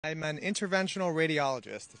I'm an interventional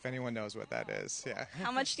radiologist, if anyone knows what that is. Yeah.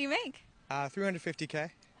 How much do you make? 350K.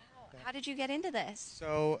 How did you get into this?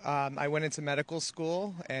 So I went into medical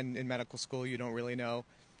school, and in medical school, you don't really know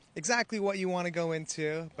exactly what you want to go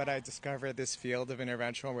into, but I discovered this field of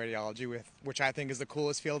interventional radiology, which I think is the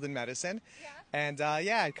coolest field in medicine. And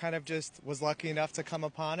yeah, I kind of just was lucky enough to come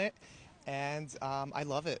upon it, and I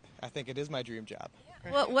love it. I think it is my dream job.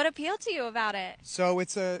 What appealed to you about it? So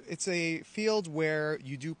it's a field where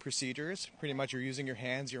you do procedures. Pretty much, you're using your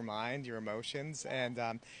hands, your mind, your emotions,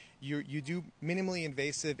 and you do minimally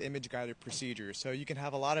invasive image guided procedures. So you can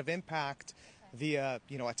have a lot of impact via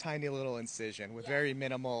a tiny little incision with very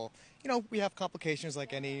minimal. We have complications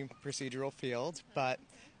like any procedural field, but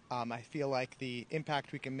I feel like the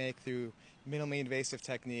impact we can make through minimally invasive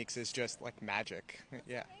techniques is just like magic.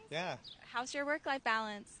 Yeah, yeah. How's your work-life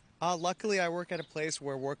balance? Luckily, I work at a place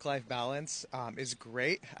where work-life balance is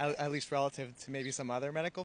great, at least relative to maybe some other medical